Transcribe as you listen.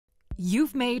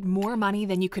You've made more money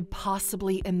than you could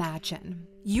possibly imagine.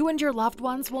 You and your loved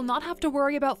ones will not have to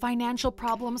worry about financial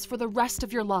problems for the rest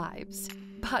of your lives.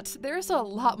 But there's a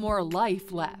lot more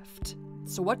life left.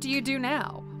 So what do you do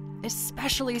now?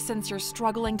 Especially since you're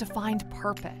struggling to find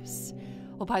purpose.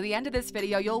 Well, by the end of this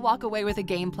video, you'll walk away with a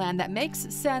game plan that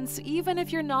makes sense even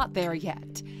if you're not there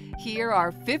yet. Here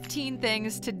are 15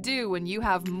 things to do when you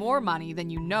have more money than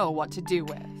you know what to do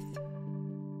with.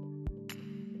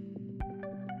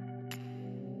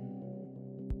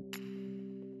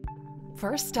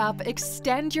 First up,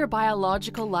 extend your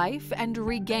biological life and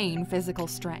regain physical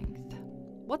strength.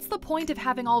 What's the point of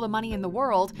having all the money in the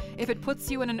world if it puts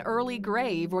you in an early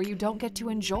grave where you don't get to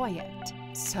enjoy it?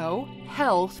 So,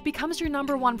 health becomes your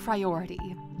 #1 priority.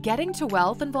 Getting to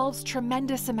wealth involves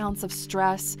tremendous amounts of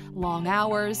stress, long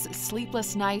hours,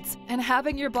 sleepless nights, and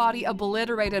having your body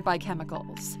obliterated by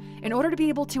chemicals. In order to be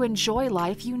able to enjoy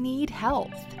life, you need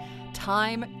health.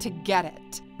 Time to get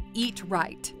it. Eat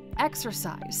right.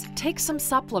 Exercise, take some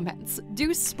supplements,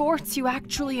 do sports you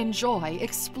actually enjoy,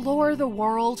 explore the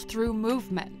world through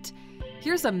movement.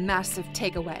 Here's a massive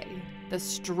takeaway. The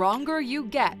stronger you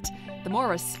get, the more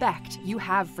respect you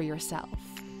have for yourself.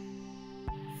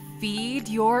 Feed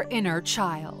your inner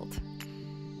child.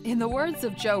 In the words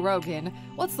of Joe Rogan,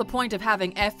 what's the point of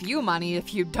having FU money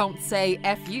if you don't say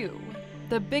FU?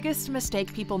 The biggest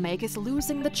mistake people make is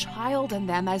losing the child in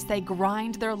them as they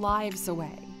grind their lives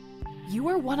away. You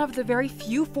are one of the very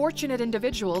few fortunate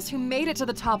individuals who made it to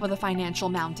the top of the financial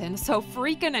mountain, so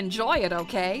freaking enjoy it,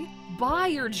 okay? Buy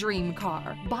your dream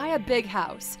car, buy a big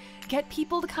house, get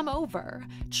people to come over,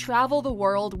 travel the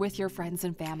world with your friends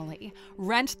and family,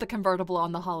 rent the convertible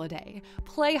on the holiday,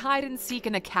 play hide and seek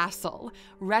in a castle,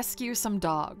 rescue some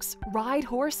dogs, ride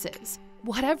horses.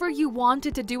 Whatever you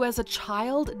wanted to do as a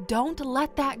child, don't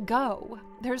let that go.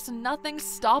 There's nothing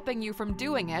stopping you from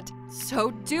doing it,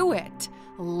 so do it.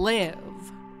 Live.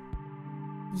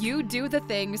 You do the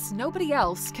things nobody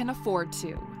else can afford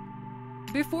to.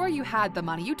 Before you had the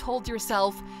money, you told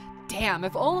yourself, damn,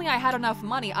 if only I had enough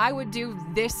money, I would do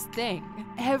this thing.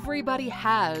 Everybody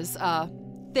has a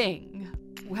thing.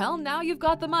 Well, now you've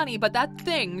got the money, but that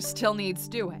thing still needs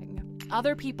doing.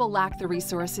 Other people lack the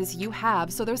resources you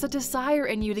have, so there's a desire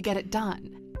in you to get it done.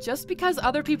 Just because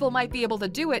other people might be able to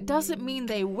do it doesn't mean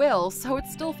they will, so it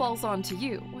still falls onto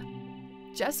you.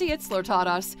 Jesse Itzler taught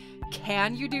us,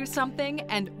 can you do something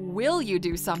and will you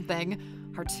do something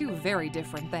are two very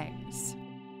different things.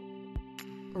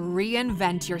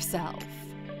 Reinvent yourself.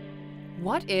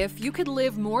 What if you could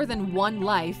live more than one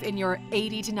life in your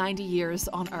 80 to 90 years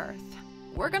on Earth?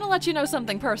 We're gonna let you know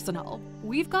something personal.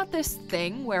 We've got this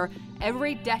thing where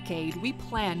every decade we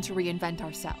plan to reinvent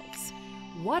ourselves.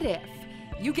 What if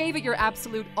you gave it your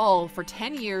absolute all for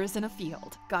 10 years in a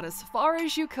field, got as far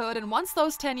as you could, and once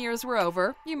those 10 years were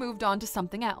over, you moved on to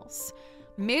something else?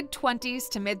 Mid-20s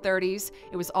to mid-30s,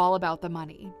 it was all about the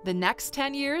money. The next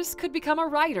 10 years could become a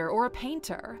writer or a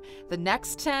painter. The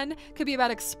next 10 could be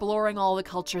about exploring all the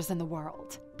cultures in the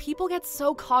world. People get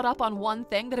so caught up on one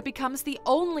thing that it becomes the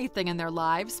only thing in their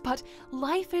lives, but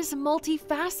life is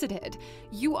multifaceted.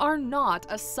 You are not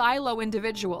a silo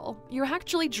individual. You're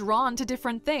actually drawn to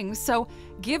different things, so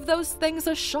give those things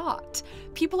a shot.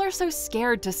 People are so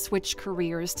scared to switch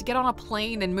careers, to get on a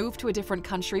plane and move to a different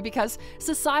country because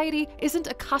society isn't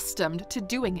accustomed to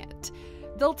doing it.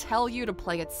 They'll tell you to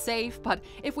play it safe, but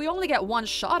if we only get one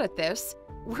shot at this,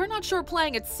 we're not sure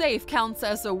playing it safe counts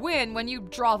as a win when you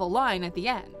draw the line at the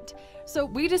end. So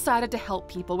we decided to help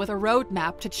people with a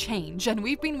roadmap to change, and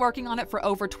we've been working on it for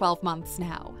over 12 months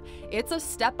now. It's a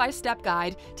step-by-step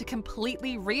guide to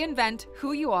completely reinvent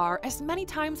who you are as many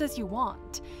times as you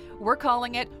want. We're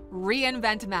calling it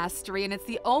Reinvent Mastery, and it's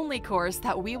the only course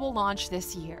that we will launch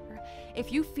this year.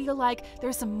 If you feel like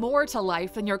there's more to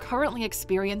life than you're currently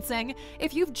experiencing,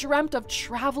 if you've dreamt of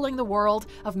traveling the world,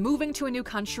 of moving to a new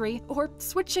country, or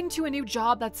switching to a new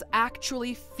job that's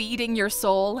actually feeding your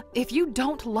soul, if you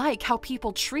don't like how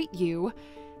people treat you,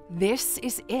 this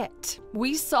is it.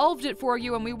 We solved it for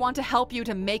you and we want to help you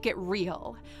to make it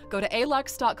real. Go to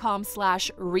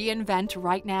Alux.com/reinvent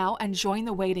right now and join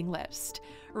the waiting list.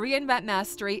 Reinvent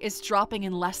Mastery is dropping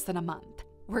in less than a month.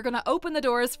 We're going to open the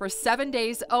doors for 7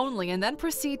 days only and then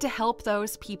proceed to help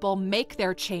those people make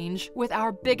their change with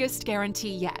our biggest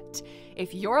guarantee yet.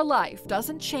 If your life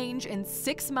doesn't change in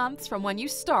 6 months from when you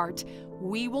start,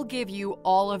 we will give you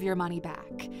all of your money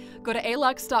back. Go to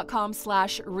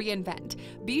Alux.com/reinvent.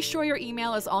 Be sure your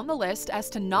email is on the list as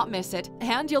to not miss it,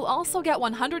 and you'll also get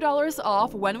 $100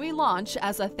 off when we launch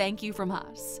as a thank you from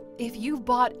us. If you've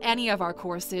bought any of our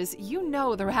courses, you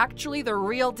know they're actually the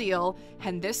real deal,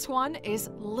 and this one is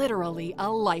literally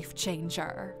a life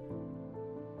changer.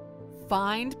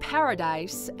 Find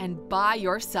paradise and buy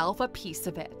yourself a piece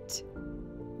of it.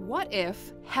 What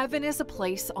if heaven is a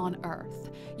place on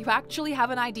earth? You actually have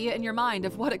an idea in your mind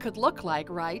of what it could look like,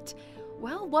 right?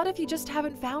 Well, what if you just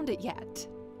haven't found it yet?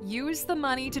 Use the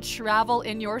money to travel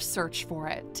in your search for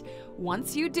it.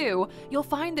 Once you do, you'll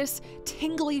find this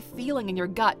tingly feeling in your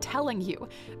gut telling you,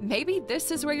 maybe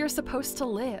this is where you're supposed to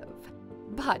live.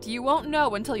 But you won't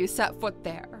know until you set foot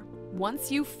there.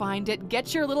 Once you find it,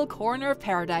 get your little corner of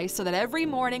paradise so that every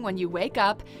morning when you wake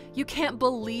up, you can't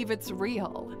believe it's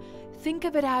real. Think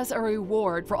of it as a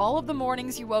reward for all of the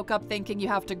mornings you woke up thinking you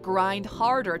have to grind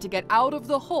harder to get out of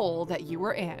the hole that you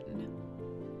were in.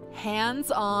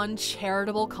 Hands-on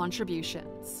charitable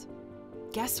contributions.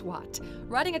 Guess what?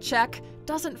 Writing a check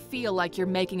doesn't feel like you're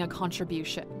making a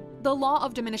contribution. The law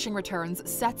of diminishing returns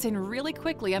sets in really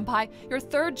quickly, and by your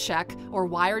third check or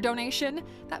wire donation,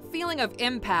 that feeling of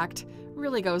impact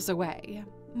really goes away.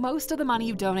 Most of the money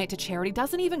you donate to charity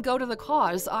doesn't even go to the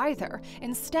cause either.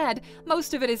 Instead,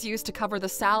 most of it is used to cover the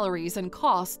salaries and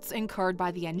costs incurred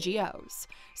by the NGOs.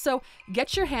 So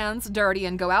get your hands dirty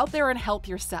and go out there and help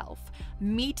yourself.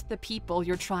 Meet the people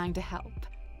you're trying to help.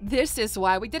 This is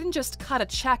why we didn't just cut a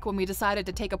check when we decided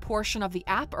to take a portion of the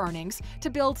app earnings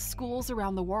to build schools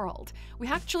around the world. We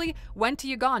actually went to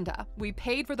Uganda, we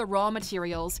paid for the raw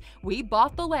materials, we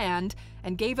bought the land,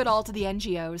 and gave it all to the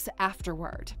NGOs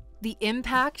afterward. The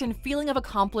impact and feeling of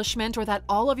accomplishment, or that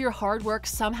all of your hard work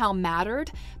somehow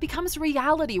mattered, becomes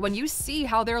reality when you see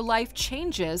how their life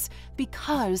changes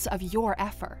because of your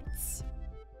efforts.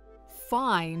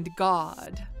 Find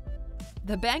God.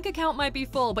 The bank account might be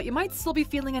full, but you might still be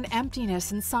feeling an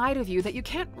emptiness inside of you that you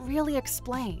can't really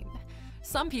explain.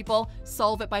 Some people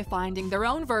solve it by finding their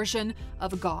own version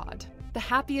of God. The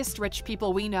happiest rich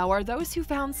people we know are those who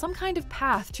found some kind of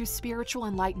path to spiritual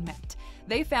enlightenment.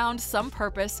 They found some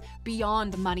purpose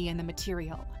beyond money and the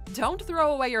material. Don't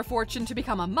throw away your fortune to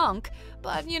become a monk,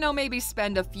 but maybe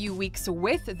spend a few weeks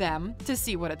with them to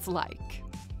see what it's like.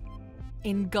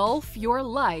 Engulf your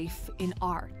life in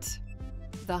art.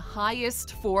 The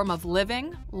highest form of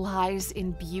living lies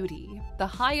in beauty. The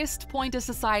highest point a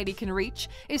society can reach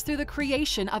is through the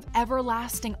creation of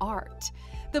everlasting art.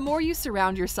 The more you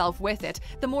surround yourself with it,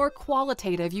 the more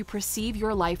qualitative you perceive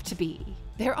your life to be.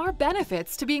 There are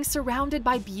benefits to being surrounded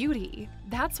by beauty.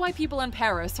 That's why people in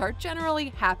Paris are generally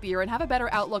happier and have a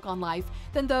better outlook on life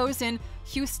than those in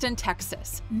Houston,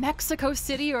 Texas, Mexico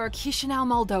City, or Chisinau,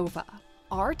 Moldova.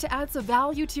 Art adds a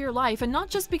value to your life, and not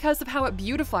just because of how it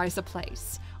beautifies a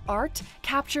place. Art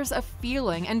captures a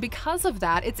feeling, and because of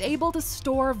that, it's able to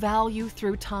store value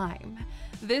through time.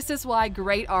 This is why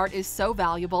great art is so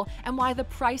valuable and why the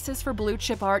prices for blue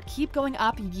chip art keep going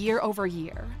up year over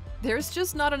year. There's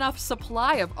just not enough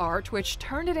supply of art, which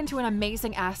turned it into an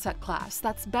amazing asset class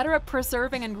that's better at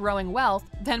preserving and growing wealth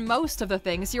than most of the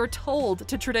things you're told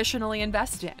to traditionally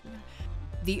invest in.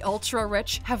 The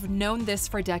ultra-rich have known this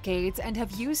for decades and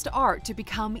have used art to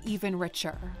become even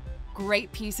richer.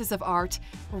 Great pieces of art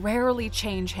rarely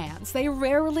change hands. They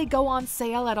rarely go on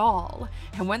sale at all.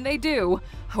 And when they do,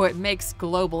 it makes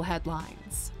global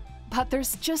headlines. But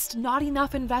there's just not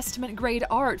enough investment-grade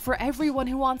art for everyone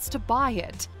who wants to buy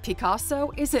it.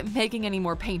 Picasso isn't making any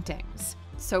more paintings.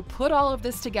 So put all of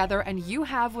this together and you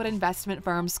have what investment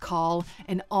firms call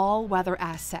an all-weather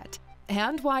asset.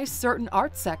 And why certain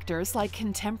art sectors, like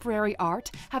contemporary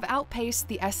art, have outpaced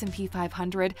the S&P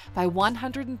 500 by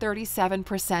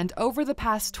 137% over the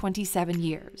past 27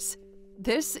 years.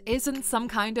 This isn't some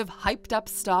kind of hyped-up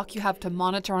stock you have to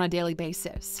monitor on a daily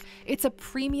basis. It's a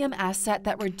premium asset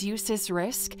that reduces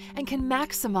risk and can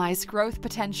maximize growth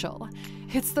potential.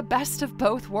 It's the best of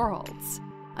both worlds.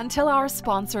 Until our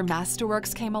sponsor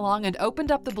Masterworks came along and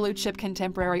opened up the blue-chip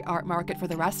contemporary art market for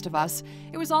the rest of us,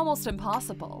 it was almost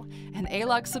impossible. And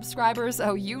Alux subscribers,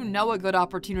 you know a good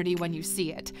opportunity when you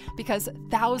see it, because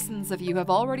thousands of you have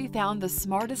already found the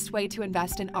smartest way to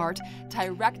invest in art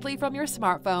directly from your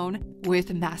smartphone with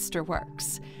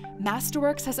Masterworks.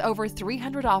 Masterworks has over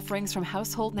 300 offerings from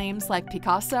household names like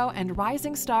Picasso and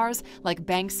rising stars like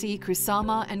Banksy,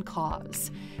 Kusama, and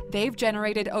Kaws. They've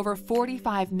generated over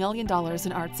 $45 million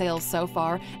in art sales so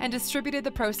far and distributed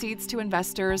the proceeds to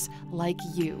investors like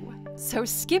you. So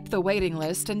skip the waiting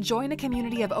list and join a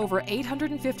community of over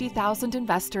 850,000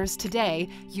 investors today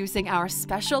using our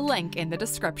special link in the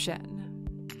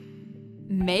description.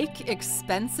 Make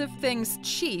expensive things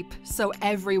cheap so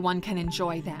everyone can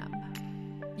enjoy them.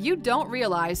 You don't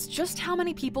realize just how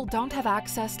many people don't have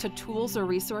access to tools or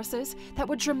resources that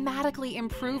would dramatically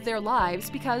improve their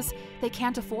lives because they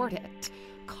can't afford it.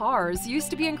 Cars used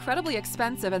to be incredibly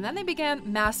expensive, and then they began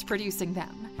mass producing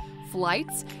them.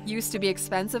 Flights used to be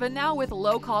expensive, and now with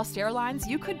low-cost airlines,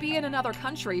 you could be in another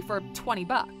country for 20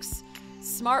 bucks.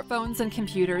 Smartphones and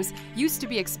computers used to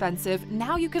be expensive,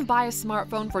 now you can buy a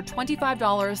smartphone for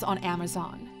 $25 on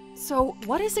Amazon. So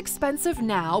what is expensive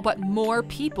now, but more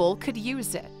people could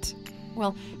use it?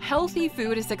 Well, healthy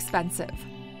food is expensive.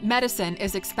 Medicine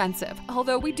is expensive,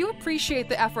 although we do appreciate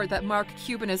the effort that Mark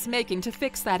Cuban is making to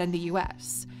fix that in the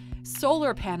US.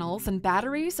 Solar panels and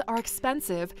batteries are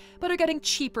expensive, but are getting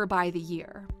cheaper by the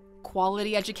year.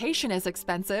 Quality education is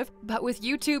expensive, but with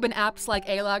YouTube and apps like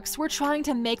Alux, we're trying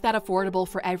to make that affordable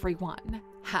for everyone.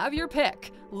 Have your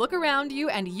pick, look around you,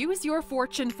 and use your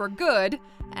fortune for good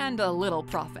and a little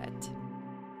profit.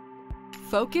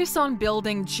 Focus on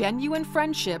building genuine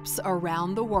friendships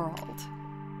around the world.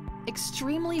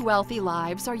 Extremely wealthy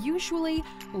lives are usually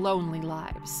lonely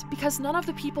lives, because none of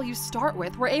the people you start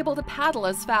with were able to paddle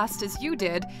as fast as you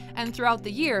did, and throughout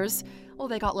the years, well,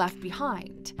 they got left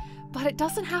behind. But it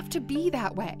doesn't have to be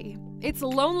that way. It's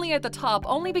lonely at the top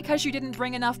only because you didn't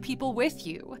bring enough people with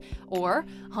you, or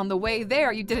on the way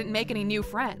there you didn't make any new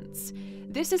friends.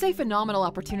 This is a phenomenal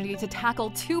opportunity to tackle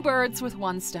two birds with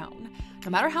one stone. No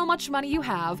matter how much money you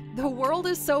have, the world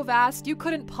is so vast you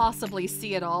couldn't possibly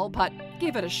see it all, but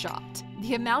give it a shot.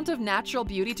 The amount of natural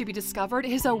beauty to be discovered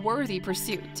is a worthy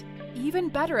pursuit. Even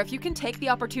better if you can take the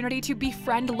opportunity to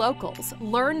befriend locals,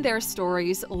 learn their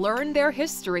stories, learn their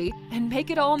history, and make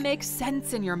it all make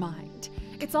sense in your mind.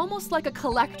 It's almost like a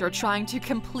collector trying to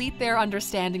complete their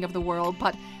understanding of the world,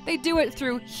 but they do it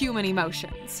through human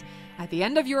emotions. At the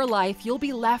end of your life, you'll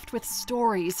be left with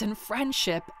stories and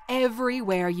friendship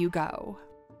everywhere you go.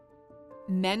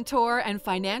 Mentor and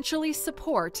financially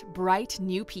support bright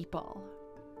new people.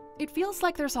 It feels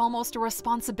like there's almost a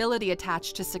responsibility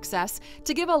attached to success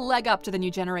to give a leg up to the new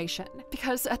generation.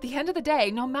 Because at the end of the day,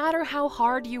 no matter how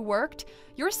hard you worked,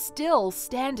 you're still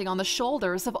standing on the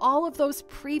shoulders of all of those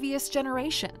previous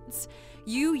generations.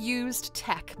 You used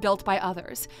tech built by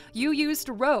others. You used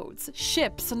roads,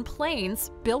 ships, and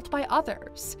planes built by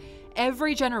others.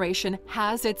 Every generation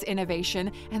has its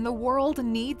innovation, and the world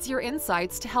needs your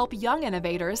insights to help young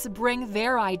innovators bring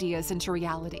their ideas into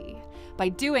reality. By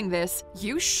doing this,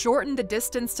 you shorten the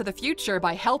distance to the future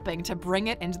by helping to bring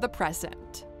it into the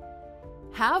present.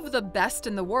 Have the best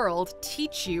in the world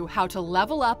teach you how to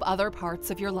level up other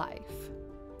parts of your life.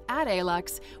 At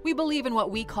Alux, we believe in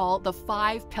what we call the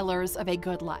 5 pillars of a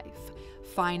good life.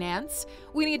 Finance,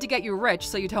 we need to get you rich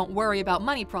so you don't worry about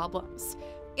money problems.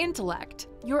 Intellect,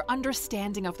 your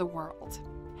understanding of the world.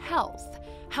 Health,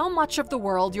 how much of the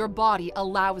world your body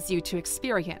allows you to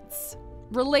experience.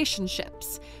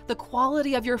 Relationships, the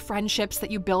quality of your friendships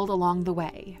that you build along the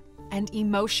way. And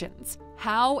emotions,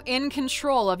 how in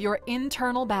control of your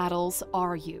internal battles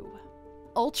are you?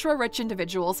 Ultra-rich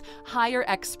individuals hire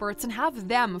experts and have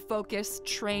them focus,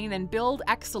 train, and build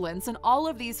excellence in all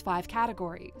of these 5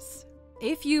 categories.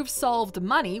 If you've solved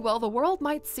money, well, the world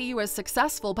might see you as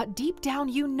successful, but deep down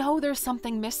you know there's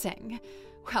something missing.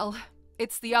 Well,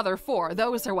 it's the other 4,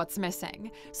 those are what's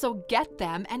missing. So get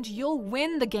them and you'll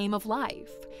win the game of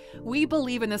life. We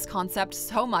believe in this concept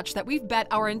so much that we've bet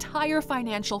our entire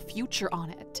financial future on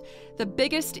it. The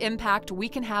biggest impact we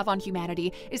can have on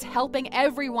humanity is helping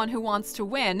everyone who wants to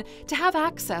win to have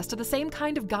access to the same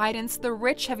kind of guidance the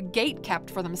rich have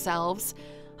gatekept for themselves.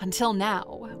 Until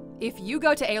now. If you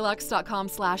go to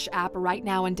Alux.com/app right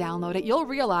now and download it, you'll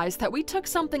realize that we took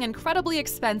something incredibly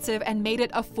expensive and made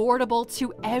it affordable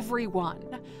to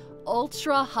everyone.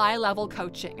 Ultra high-level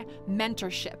coaching,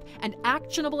 mentorship, and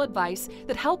actionable advice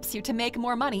that helps you to make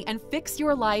more money and fix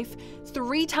your life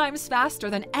 3 times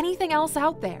faster than anything else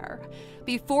out there.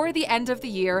 Before the end of the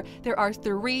year, there are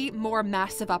 3 more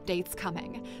massive updates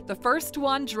coming. The first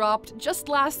one dropped just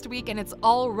last week and it's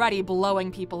already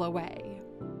blowing people away.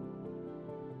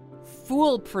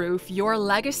 Foolproof your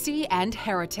legacy and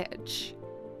heritage.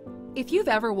 If you've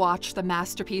ever watched the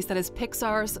masterpiece that is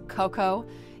Pixar's Coco,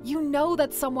 you know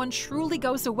that someone truly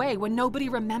goes away when nobody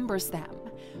remembers them.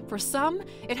 For some,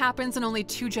 it happens in only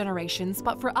 2 generations,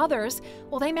 but for others,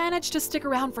 well, they manage to stick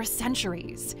around for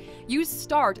centuries. You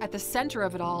start at the center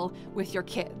of it all with your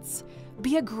kids.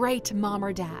 Be a great mom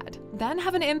or dad, then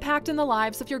have an impact in the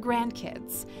lives of your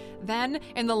grandkids, then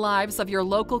in the lives of your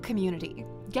local community.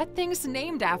 Get things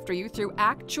named after you through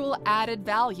actual added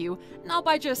value, not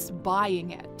by just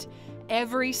buying it.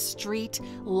 Every street,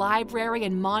 library,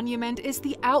 and monument is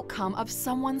the outcome of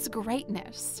someone's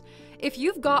greatness. If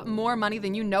you've got more money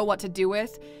than you know what to do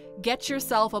with, get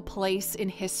yourself a place in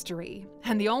history.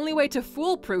 And the only way to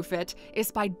foolproof it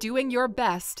is by doing your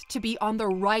best to be on the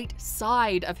right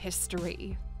side of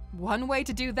history. One way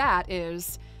to do that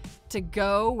is to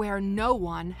go where no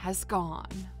one has gone.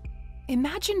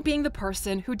 Imagine being the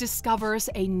person who discovers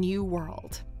a new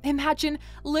world. Imagine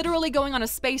literally going on a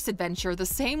space adventure the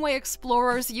same way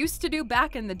explorers used to do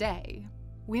back in the day.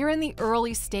 We're in the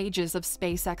early stages of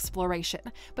space exploration,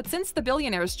 but since the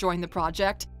billionaires joined the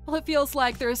project, well, it feels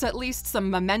like there's at least some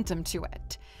momentum to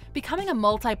it. Becoming a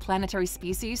multi-planetary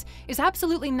species is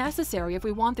absolutely necessary if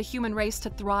we want the human race to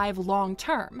thrive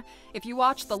long-term. If you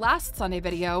watched the last Sunday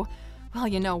video, well,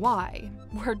 you know why.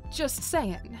 We're just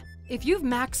saying. If you've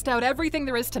maxed out everything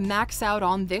there is to max out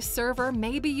on this server,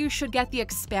 maybe you should get the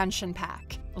expansion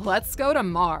pack. Let's go to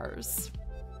Mars.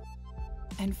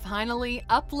 And finally,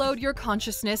 upload your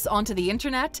consciousness onto the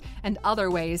internet and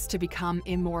other ways to become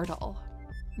immortal.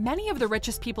 Many of the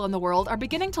richest people in the world are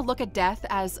beginning to look at death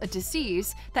as a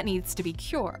disease that needs to be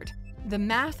cured. The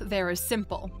math there is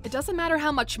simple. It doesn't matter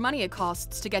how much money it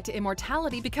costs to get to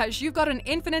immortality because you've got an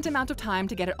infinite amount of time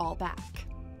to get it all back.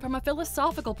 From a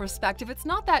philosophical perspective, it's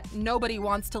not that nobody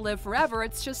wants to live forever,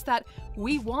 it's just that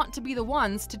we want to be the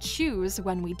ones to choose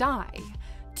when we die.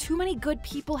 Too many good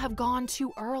people have gone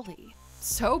too early.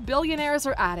 So billionaires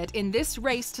are at it in this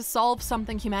race to solve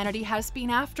something humanity has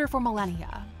been after for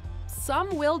millennia.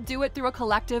 Some will do it through a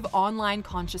collective online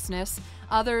consciousness,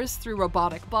 others through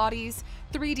robotic bodies,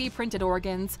 3D printed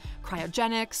organs,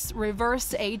 cryogenics,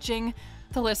 reverse aging,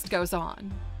 the list goes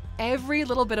on. Every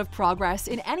little bit of progress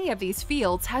in any of these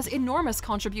fields has enormous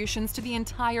contributions to the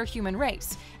entire human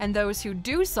race, and those who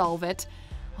do solve it,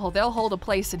 well, they'll hold a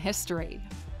place in history.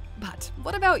 But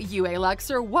what about you,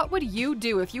 Aluxer? What would you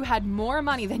do if you had more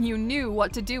money than you knew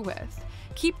what to do with?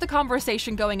 Keep the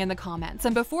conversation going in the comments,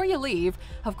 and before you leave,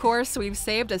 of course, we've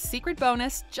saved a secret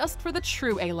bonus just for the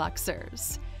true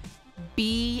Aluxers.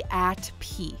 Be at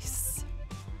peace.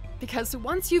 Because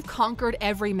once you've conquered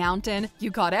every mountain, you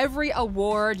got every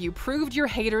award, you proved your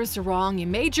haters wrong, you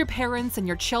made your parents and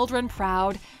your children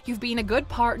proud, you've been a good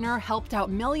partner, helped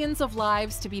out millions of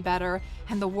lives to be better,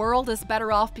 and the world is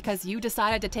better off because you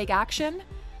decided to take action?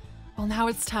 Well, now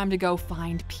it's time to go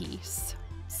find peace.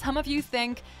 Some of you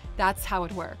think that's how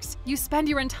it works. You spend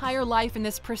your entire life in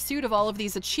this pursuit of all of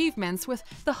these achievements with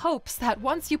the hopes that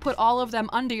once you put all of them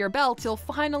under your belt, you'll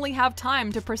finally have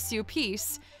time to pursue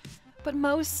peace. But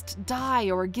most die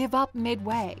or give up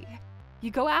midway. You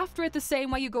go after it the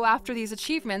same way you go after these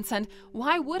achievements, and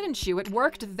why wouldn't you? It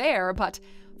worked there, but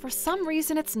for some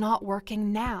reason it's not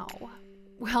working now.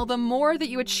 Well, the more that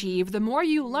you achieve, the more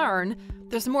you learn,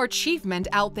 there's more achievement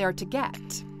out there to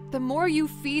get. The more you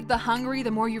feed the hungry,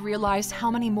 the more you realize how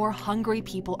many more hungry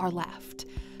people are left.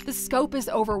 The scope is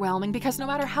overwhelming because no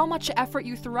matter how much effort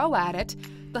you throw at it,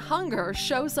 the hunger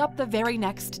shows up the very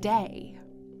next day.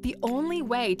 The only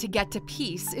way to get to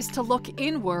peace is to look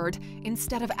inward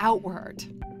instead of outward.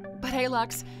 But hey,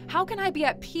 Lux, how can I be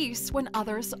at peace when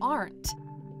others aren't?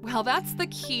 Well, that's the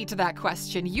key to that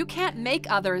question. You can't make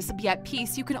others be at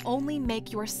peace, you can only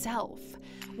make yourself.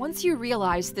 Once you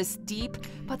realize this deep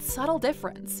but subtle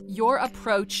difference, your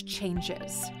approach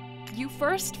changes. You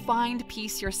first find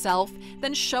peace yourself,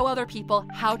 then show other people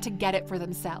how to get it for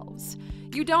themselves.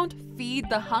 You don't feed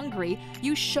the hungry,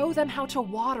 you show them how to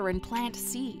water and plant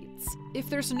seeds. If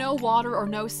there's no water or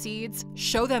no seeds,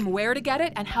 show them where to get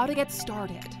it and how to get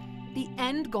started. The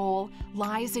end goal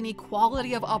lies in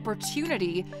equality of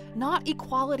opportunity, not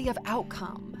equality of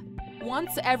outcome.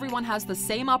 Once everyone has the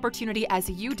same opportunity as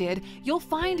you did, you'll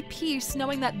find peace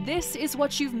knowing that this is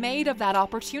what you've made of that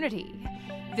opportunity.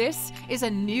 This is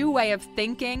a new way of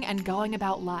thinking and going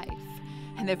about life.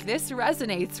 And if this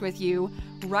resonates with you,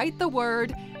 write the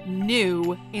word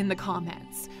new in the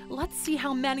comments. Let's see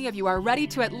how many of you are ready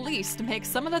to at least make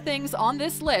some of the things on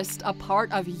this list a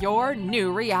part of your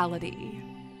new reality.